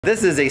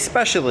This is a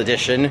special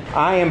edition.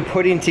 I am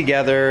putting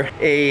together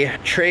a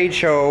trade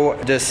show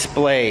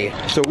display.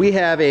 So we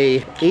have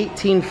a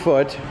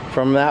 18-foot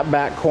from that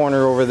back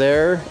corner over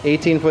there,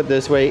 18 foot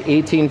this way,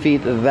 18 feet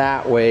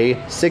that way,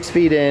 6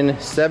 feet in,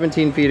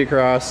 17 feet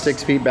across,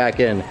 6 feet back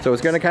in. So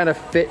it's gonna kind of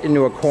fit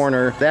into a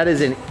corner. That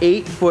is an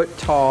 8-foot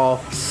tall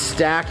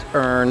stacked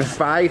urn,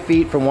 5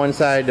 feet from one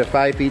side to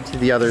 5 feet to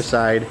the other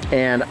side.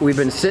 And we've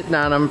been sitting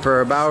on them for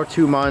about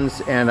 2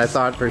 months, and I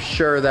thought for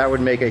sure that would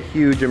make a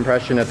huge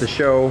impression at the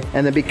show.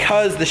 And then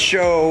because the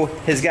show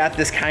has got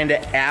this kind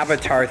of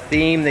avatar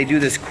theme, they do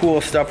this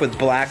cool stuff with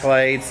black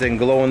lights and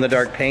glow in the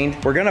dark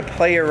paint. We're gonna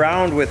play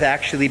around with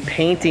actually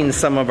painting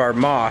some of our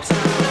moss.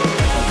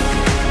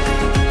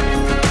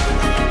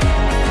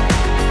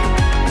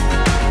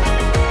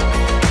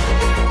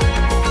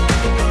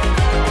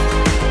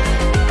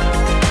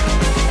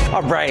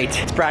 Right,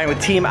 it's Brian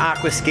with Team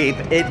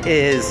Aquascape. It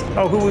is,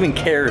 oh, who even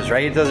cares,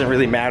 right? It doesn't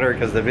really matter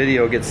because the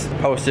video gets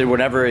posted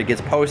whenever it gets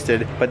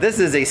posted. But this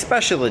is a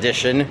special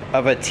edition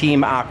of a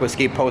Team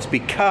Aquascape post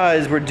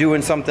because we're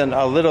doing something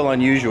a little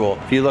unusual.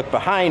 If you look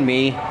behind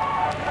me,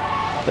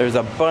 there's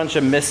a bunch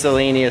of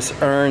miscellaneous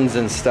urns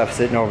and stuff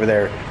sitting over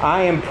there.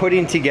 I am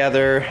putting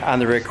together, on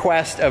the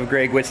request of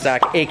Greg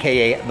Whitstock,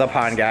 AKA The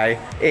Pond Guy,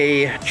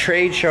 a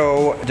trade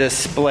show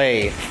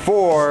display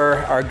for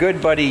our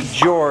good buddy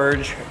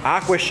George,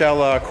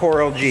 Aquashella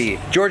Coral G.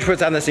 George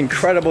puts on this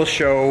incredible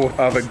show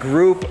of a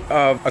group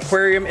of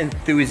aquarium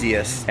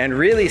enthusiasts and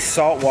really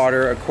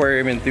saltwater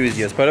aquarium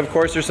enthusiasts. But of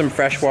course there's some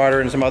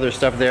freshwater and some other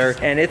stuff there,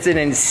 and it's an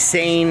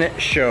insane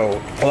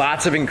show.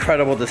 Lots of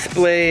incredible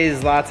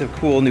displays, lots of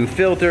cool new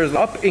filters,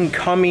 up and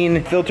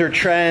coming filter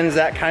trends,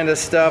 that kind of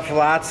stuff,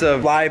 lots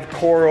of live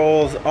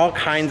corals, all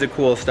kinds of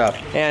cool stuff.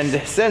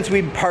 And since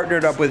we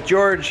partnered up with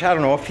George, I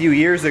don't know, a few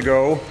years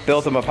ago,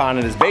 built him a pond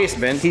in his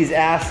basement, he's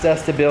asked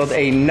us to build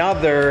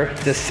another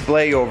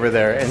display over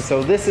there. And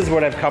so this is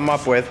what I've come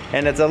up with,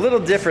 and it's a little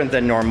different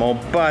than normal,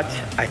 but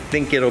I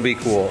think it'll be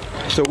cool.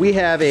 So we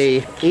have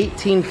a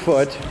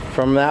 18-foot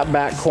from that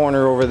back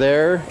corner over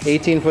there,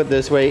 18 foot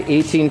this way,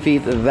 18 feet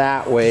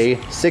that way,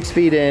 6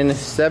 feet in,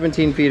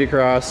 17 feet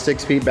across,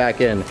 6 feet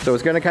back in. So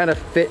it's gonna kind of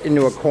fit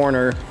into a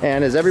corner,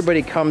 and as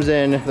everybody comes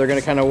in, they're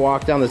gonna kind of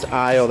walk down this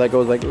aisle that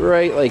goes like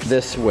right like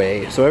this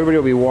way. So everybody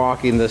will be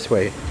walking this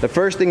way. The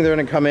first thing they're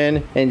gonna come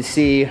in and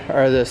see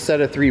are the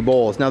set of 3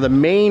 bowls. Now the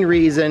main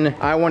reason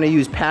I wanna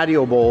use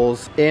patio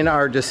bowls in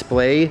our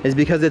display is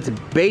because it's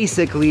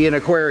basically an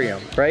aquarium,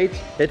 right?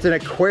 It's an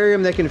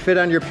aquarium that can fit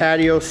on your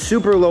patio,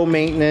 super low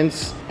maintenance,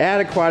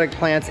 add aquatic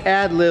plants,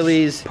 add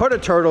lilies, put a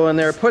turtle in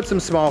there, put some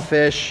small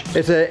fish.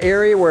 It's an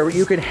area where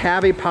you can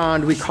have a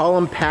pond. We call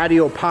them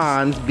patio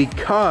ponds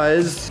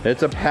because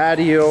it's a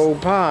patio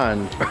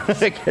pond.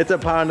 It's a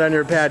pond on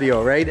your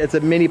patio, right? It's a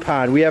mini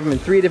pond. We have them in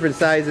 3 different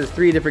sizes,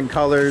 3 different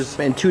colors,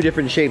 and 2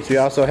 different shapes. We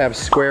also have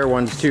square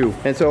ones too.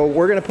 And so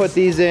we're gonna put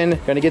these in,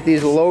 gonna get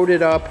these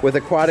loaded up with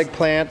aquatic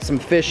plants, some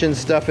fish and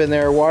stuff in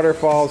there,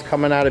 waterfalls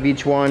coming out of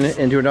each one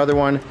into another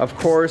one. Of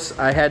course,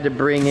 I had to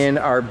bring in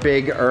our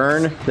big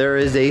urn. There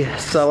is a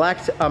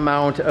select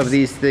amount of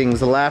these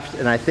things left,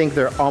 and I think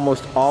they're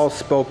almost all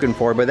spoken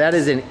for, but that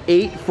is an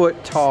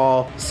 8-foot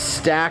tall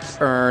stacked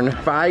urn,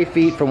 5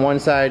 feet from one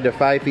side to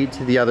 5 feet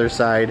to the other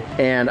side.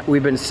 And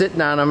we've been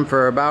sitting on them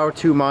for about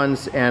 2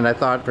 months, and I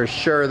thought for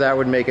sure that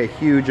would make a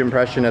huge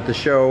impression at the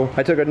show.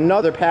 I took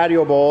another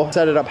patio bowl,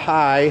 set it up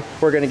high.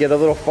 We're gonna get a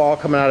little fall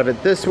coming out of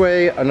it this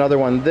way, another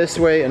one this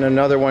way, and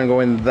another one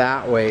going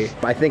that way.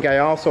 I think I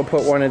also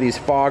put one of these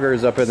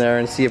foggers up in there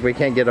and see if we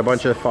can't get a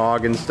bunch of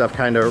fog and stuff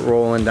kind of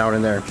rolling down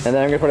in there. And then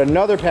I'm gonna put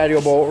another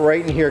patio bowl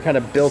right in here, kind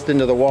of built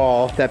into the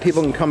wall, that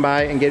people can come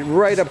by and get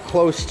right up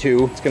close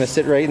to. It's gonna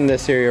sit right in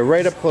this area,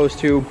 right up close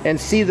to, and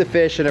see the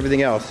fish and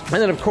everything else.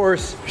 And then of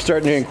course, we're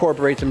starting to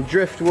incorporate some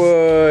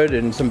driftwood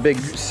and some big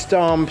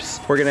stumps.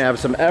 We're gonna have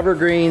some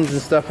evergreens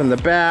and stuff in the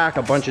back,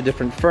 a bunch of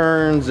different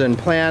ferns and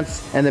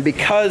plants. And then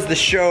because the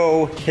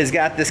show has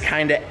got this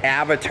kind of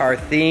avatar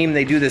theme,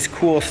 they do this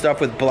cool stuff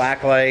with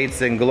black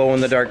lights and glow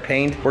in the dark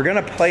paint. We're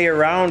gonna play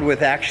around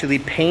with actually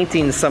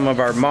painting some of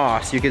our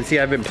moss. You can see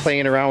I've been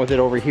playing around with it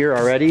over here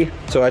already.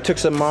 So I took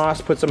some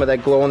moss, put some of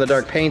that glow in the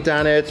dark paint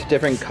on it,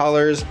 different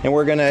colors, and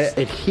we're gonna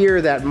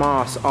adhere that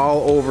moss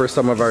all over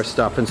some of our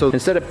stuff. And so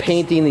instead of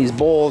painting these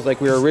bowls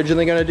like we were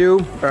originally gonna do,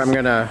 I'm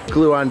gonna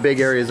glue on big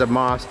areas of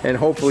moss, and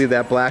hopefully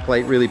that black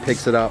light really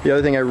picks it up. The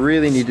other thing I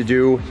really need to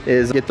do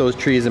is get those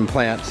trees and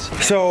plants.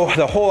 So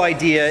the whole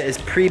idea is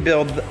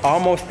pre-build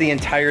almost the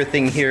entire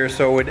thing here.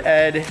 So when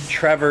Ed,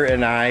 Trevor,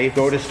 and I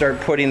go to start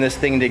putting this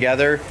thing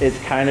together, it's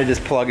kind of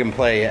just plug and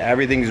play.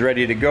 Everything's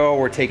ready to go.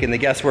 We're taking the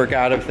guesswork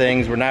out of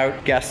things. We're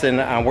not guessing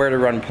on where to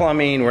run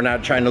plumbing. We're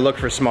not trying to look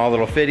for small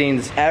little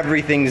fittings.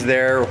 Everything's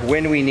there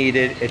when we need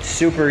it. It's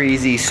super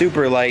easy,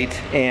 super light,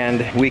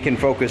 and we can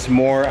focus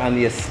more on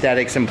the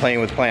aesthetics and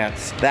playing with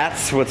plants.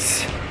 That's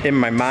what's in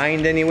my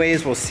mind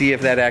anyways. We'll see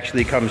if that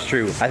actually comes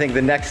true. I think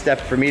the next step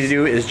for me to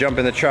do is jump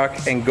in the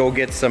truck and go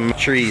get some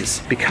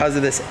trees. Because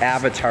of this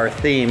avatar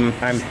theme,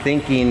 I'm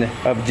thinking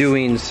of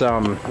doing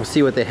some, we'll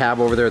see what they have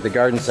over there at the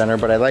garden center,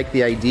 but I like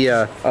the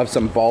idea of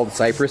some bald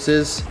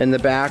cypresses in the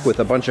back with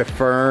a bunch of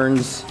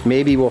ferns.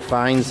 Maybe we'll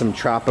find some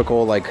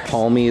tropical, like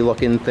palmy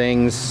looking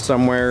things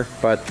somewhere,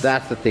 but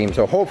that's the theme.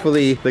 So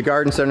hopefully the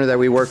garden center that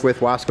we work with,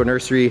 Wasco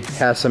Nursery,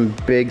 has some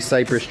big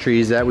cypress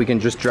trees that we can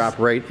just drop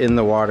right in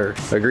the water.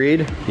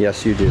 Agreed?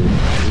 Yes, you do.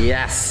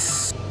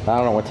 Yes. I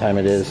don't know what time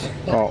it is.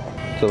 Oh,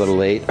 it's a little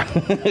late.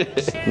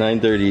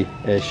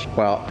 9:30-ish.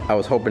 Well, I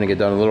was hoping to get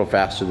done a little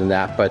faster than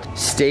that, but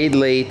stayed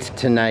late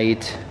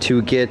tonight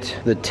to get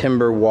the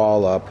timber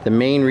wall up. The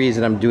main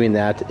reason I'm doing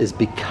that is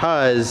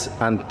because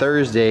on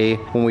Thursday,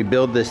 when we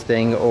build this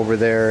thing over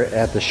there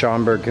at the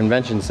Schaumburg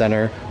Convention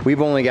Center,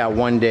 we've only got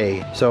one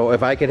day. So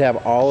if I could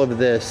have all of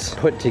this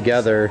put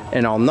together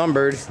and all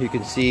numbered, you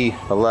can see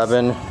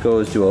 11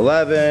 goes to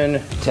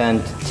 11,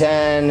 10 to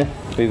 10.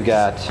 We've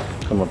got,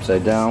 come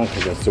upside down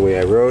because that's the way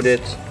I wrote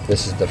it.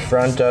 This is the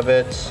front of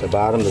it, the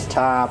bottom, the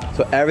top.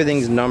 So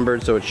everything's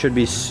numbered, so it should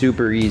be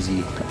super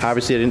easy.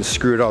 Obviously, I didn't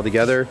screw it all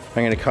together.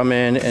 I'm gonna come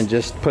in and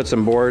just put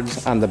some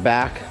boards on the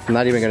back. I'm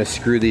not even gonna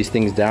screw these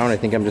things down. I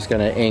think I'm just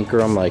gonna anchor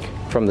them like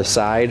from the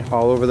side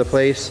all over the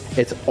place.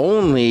 It's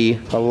only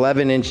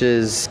 11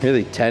 inches,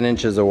 really 10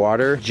 inches of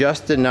water,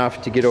 just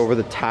enough to get over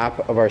the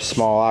top of our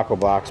small aqua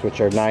blocks, which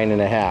are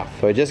 9.5.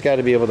 So I just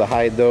gotta be able to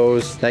hide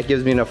those. That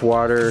gives me enough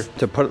water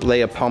to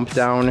lay a pump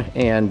down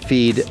and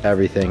feed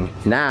everything.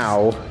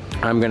 Now,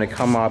 I'm gonna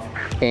come up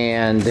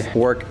and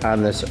work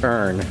on this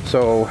urn.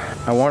 So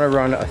I wanna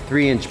run a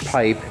 3-inch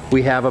pipe.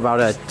 We have about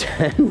a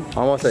 10,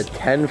 almost a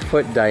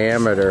 10-foot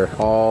diameter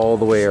all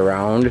the way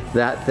around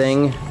that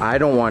thing. I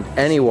don't want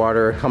any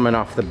water coming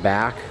off the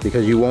back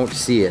because you won't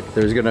see it.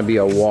 There's gonna be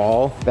a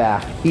wall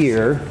back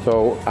here.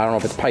 So I don't know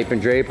if it's pipe and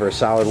drape or a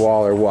solid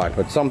wall or what,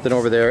 but something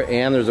over there,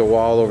 and there's a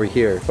wall over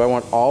here. So I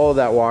want all of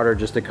that water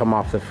just to come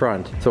off the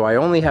front. So I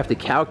only have to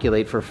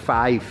calculate for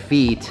 5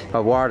 feet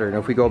of water. And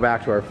if we go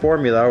back to our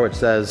formula, which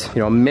says,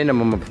 you know, a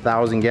minimum of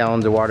 1,000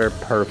 gallons of water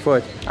per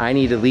foot, I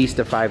need at least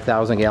a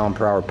 5,000 gallon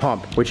per hour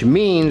pump, which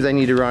means I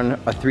need to run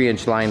a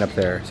 3-inch line up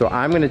there. So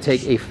I'm gonna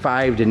take a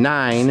 5 to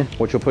 9,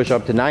 which will push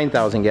up to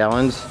 9,000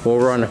 gallons. We'll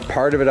run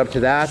part of it up to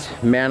that,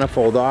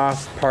 manifold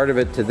off, part of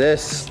it to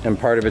this, and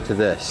part of it to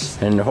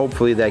this. And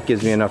hopefully that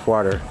gives me enough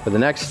water. But the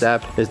next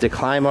step is to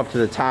climb up to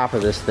the top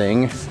of this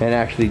thing and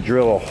actually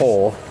drill a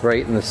hole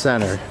right in the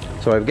center.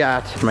 So I've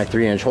got my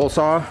 3-inch hole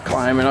saw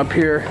climbing up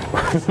here.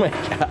 Oh my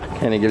God.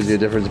 And it gives you a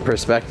different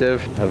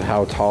perspective of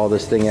how tall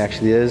this thing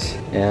actually is.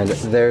 And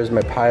there's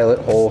my pilot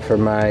hole for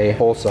my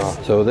hole saw.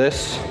 So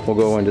this will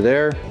go into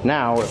there.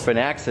 Now, if an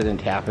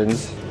accident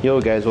happens,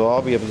 you guys will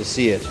all be able to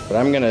see it. But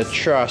I'm gonna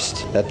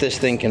trust that this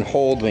thing can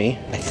hold me,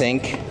 I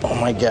think. Oh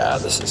my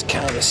God, this is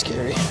kind of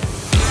scary.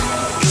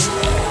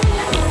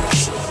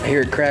 I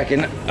hear it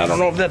cracking. I don't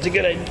know if that's a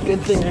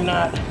good thing or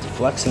not. It's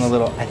flexing a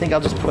little. I think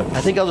I'll just put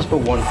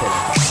one pin.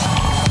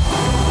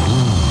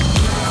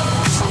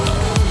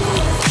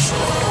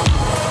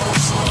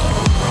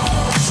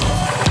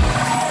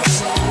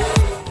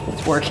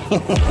 It's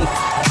working.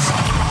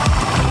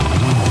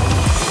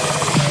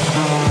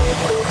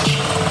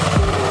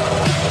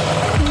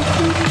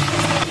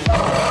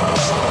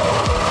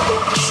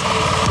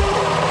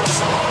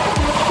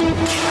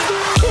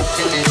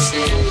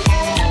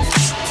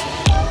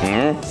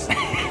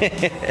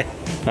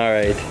 All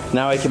right,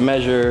 now I can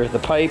measure the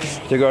pipe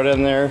to go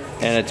down there,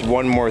 and it's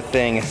one more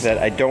thing that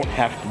I don't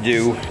have to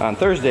do on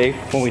Thursday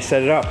when we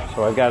set it up.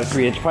 So I've got a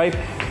 3-inch pipe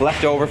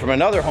left over from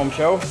another home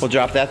show. We'll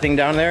drop that thing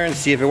down there and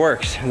see if it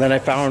works. And then I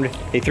found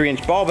a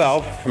 3-inch ball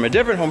valve from a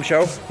different home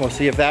show. We'll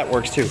see if that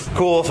works too.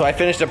 Cool, so I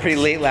finished up pretty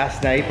late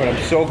last night, but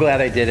I'm so glad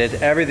I did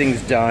it.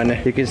 Everything's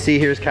done. You can see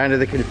here's kind of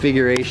the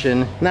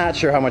configuration. Not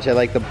sure how much I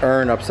like the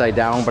urn upside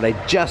down, but I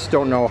just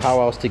don't know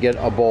how else to get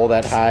a bowl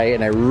that high,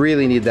 and I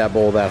really need that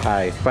bowl that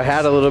high. If I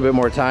had a little bit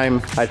more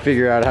time, I'd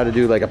figure out how to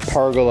do like a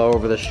pergola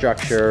over the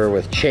structure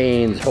with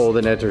chains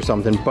holding it or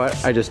something,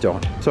 but I just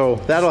don't. So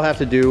that'll have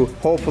to do.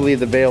 Hopefully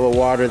the veil of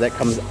water that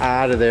comes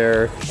out of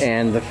there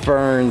and the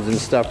ferns and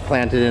stuff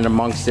planted in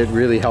amongst it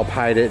really help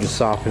hide it and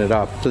soften it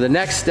up. So the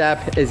next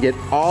step is get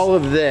all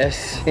of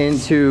this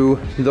into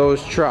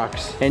those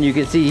trucks. And you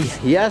can see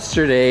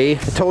yesterday, I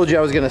told you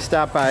I was gonna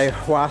stop by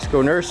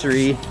Wasco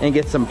Nursery and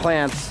get some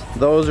plants.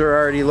 Those are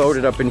already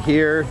loaded up in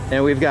here,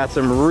 and we've got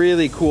some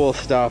really cool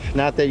stuff.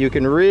 Not that you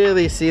can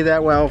really see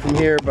that well from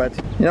here, but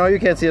you know, you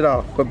can't see it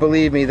all. But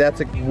believe me,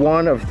 that's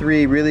one of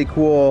 3 really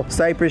cool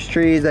cypress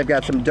trees. I've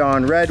got some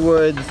dawn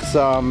redwoods,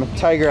 some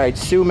tiger-eyed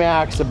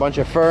sumacs, a bunch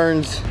of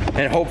ferns,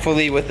 and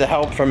hopefully with the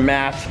help from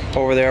Matt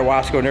over there at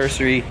Wasco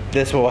Nursery,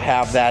 this will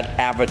have that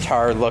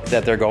avatar look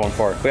that they're going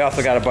for. We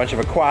also got a bunch of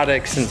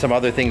aquatics and some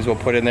other things we'll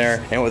put in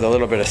there, and with a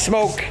little bit of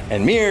smoke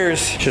and mirrors,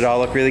 should all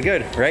look really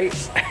good, right?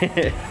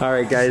 All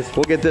right, guys,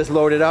 we'll get this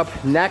loaded up.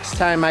 Next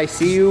time I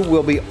see you,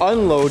 we'll be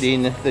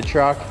unloading the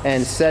truck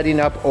and setting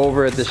up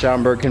over at the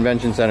Schaumburg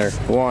Convention Center.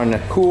 One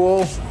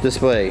cool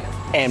display.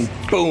 and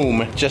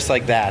boom, just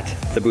like that,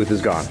 the booth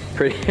is gone.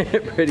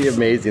 Pretty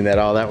amazing that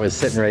all that was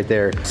sitting right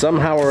there.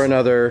 Somehow or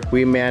another,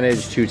 we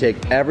managed to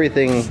take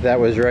everything that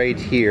was right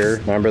here.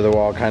 Remember, the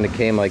wall kind of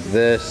came like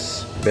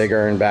this, big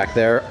urn back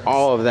there,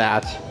 all of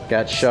that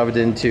got shoved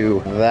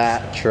into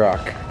that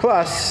truck.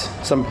 Plus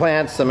some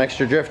plants, some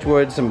extra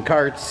driftwood, some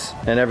carts,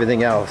 and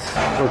everything else.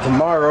 So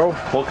tomorrow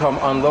we'll come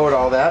unload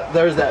all that.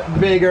 There's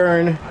that big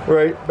urn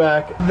right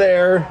back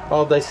there,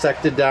 all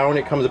dissected down.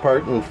 It comes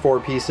apart in 4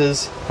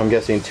 pieces. I'm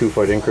guessing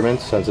 2-foot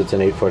increments since it's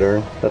an 8-foot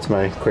urn. That's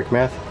my quick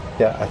math.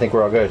 Yeah, I think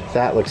we're all good.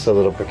 That looks a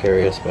little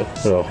precarious, but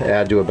it'll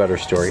add to a better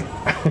story.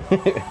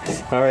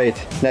 All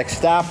right, next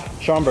stop,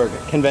 Schaumburg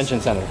Convention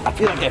Center. I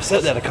feel like I've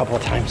said that a couple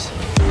of times.